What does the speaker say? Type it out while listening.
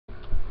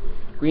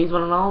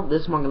Greensman and all.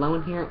 This is Morgan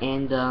Lowen here,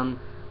 and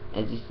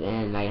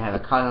and I have a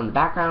card on the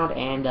background,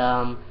 and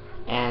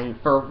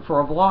for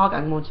a vlog,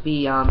 I'm going to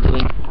be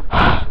doing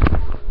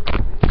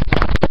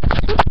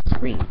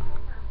screen.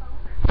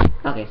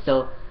 Okay,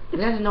 so if you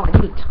guys don't know, I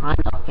do a ton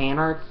of fan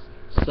arts.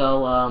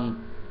 So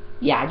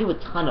yeah, I do a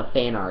ton of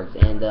fan arts,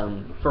 and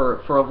for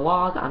a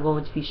vlog, I'm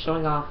going to be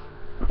showing off.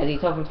 As you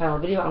can tell from the title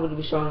of the video, I'm going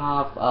to be showing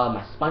off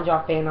my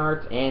SpongeBob fan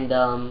arts and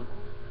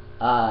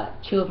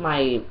 2 of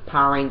my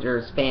Power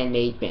Rangers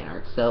fan-made fan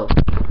arts. So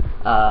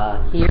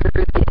here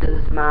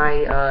is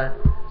my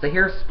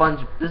here's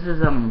this is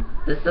some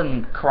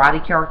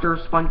karate character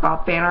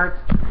SpongeBob fan arts,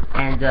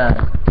 and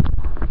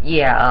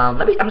yeah, I'm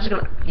just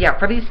gonna,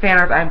 for these fan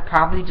arts, I'm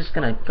probably just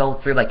gonna go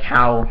through like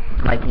how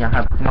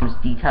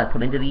much detail I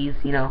put into these,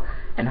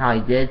 and how I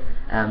did,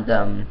 and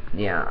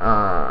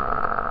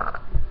yeah,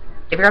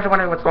 if you guys are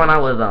wondering what's going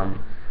on with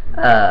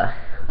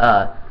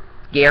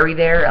Gary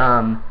there,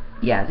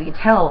 yeah, as you can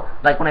tell,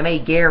 like when I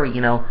made Gary, he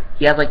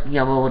has like a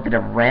little bit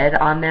of red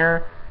on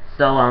there.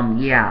 So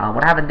yeah,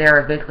 what happened there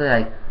is basically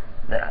like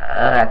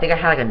I think I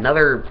had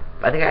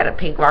a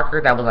pink marker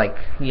that was like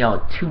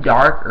too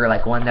dark, or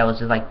like one that was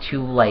just like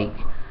too like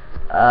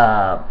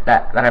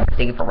that I'm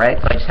thinking for red.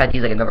 So I just had to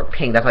use like another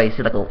pink. That's why you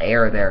see like a little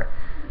error there.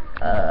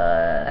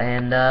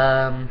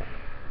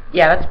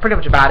 Yeah, that's pretty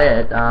much about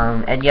it.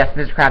 And yes,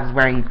 Mr. Krabs is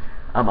wearing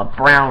a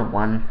brown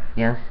one.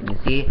 Yes, you can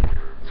see.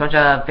 It's a bunch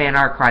of fan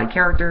art karate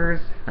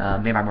characters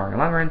made by Morgan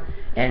Lowen.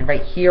 And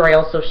right here, I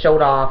also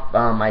showed off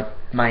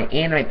my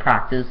anime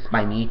practice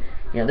by me.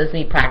 This is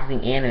me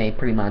practicing anime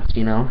pretty much,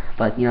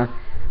 but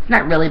it's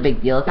not really a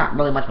big deal. It's not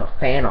really much of a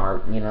fan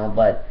art,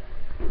 but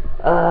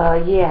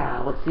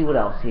yeah, let's see what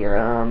else here.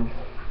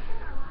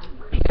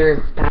 Here's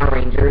Power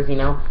Rangers,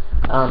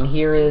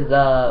 here is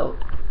the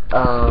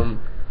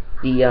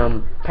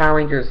Power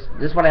Rangers.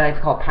 This is what I like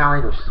to call Power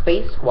Rangers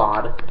Space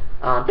Squad.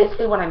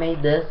 Basically, when I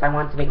made this, I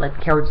wanted to make like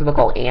the characters look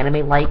all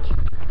anime-like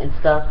and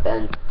stuff,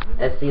 and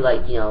see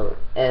like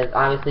as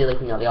obviously like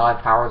they all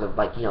have powers of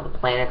like the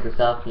planets and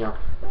stuff. The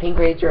Pink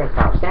Ranger has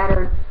power of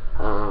Saturn,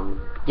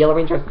 Yellow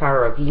Ranger has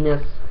power of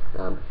Venus,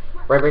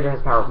 Red Ranger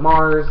has power of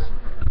Mars,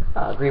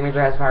 Green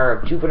Ranger has power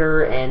of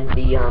Jupiter, and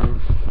the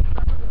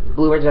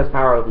Blue Ranger has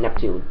power of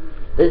Neptune.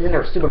 This is in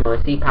their super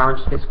mode. See, Power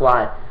Rangers Space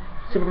Squad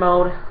super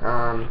mode.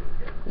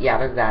 Yeah,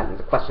 there's that. There's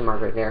a question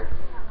mark right there.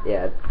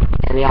 Yeah,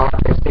 and they all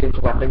have their signature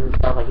weapons and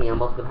stuff like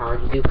most of the Power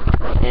Rangers do.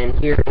 And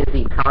here is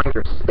the Power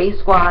Rangers Space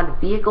Squad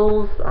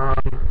vehicles.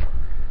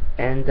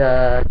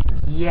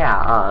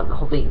 Yeah,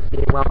 hopefully you can see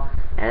it well.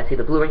 And I see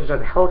the Blue Ranger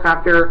drives a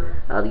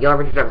helicopter, the Yellow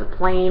Ranger drives a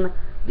plane,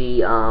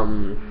 the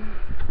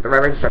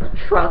Red Ranger drives a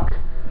truck,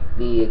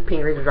 the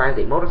Pink Ranger drives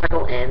a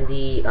motorcycle, and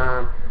the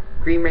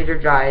Green Ranger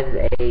drives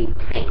a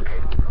tank.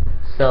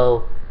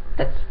 So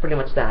that's pretty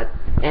much that.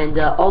 And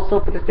also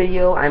for this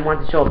video, I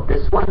wanted to show up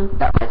this one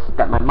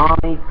that my mom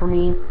made for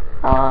me.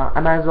 I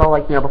might as well,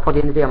 like, before the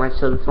end of the video, I might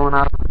show this one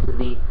off. This is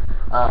the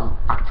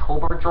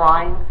October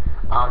drawing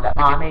that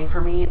mom made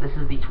for me. This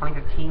is the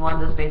 2015 one.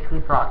 This is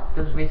basically for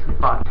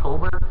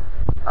October.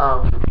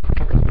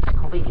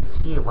 Hopefully you can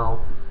see it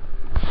well.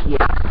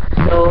 Yeah.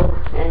 So,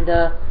 and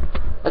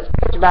that's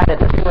pretty much about it.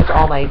 That's pretty much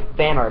all my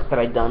fan arts that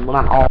I've done. Well,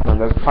 not all of them.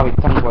 There's probably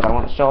some more that I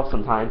want to show off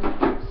sometime.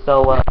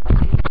 So,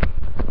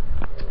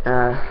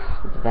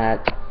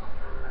 that.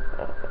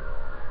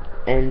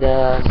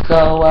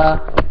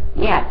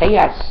 Yeah, thank you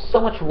guys so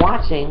much for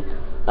watching.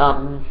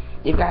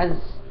 If you guys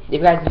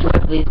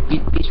enjoyed, please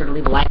be sure to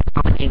leave a like,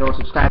 comment, and or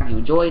subscribe if you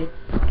enjoyed.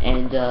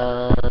 And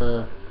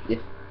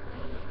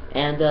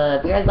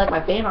if you guys like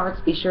my fan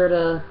arts, be sure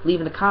to leave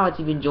in the comments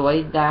if you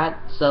enjoyed that.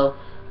 So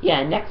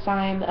yeah, next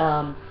time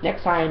when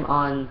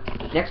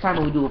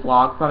we do a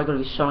vlog, probably going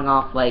to be showing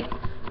off like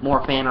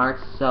more fan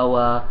arts.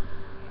 So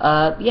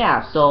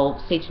yeah, so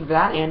stay tuned for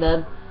that,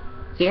 and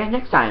see you guys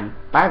next time.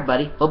 Bye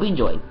everybody. Hope you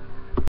enjoyed.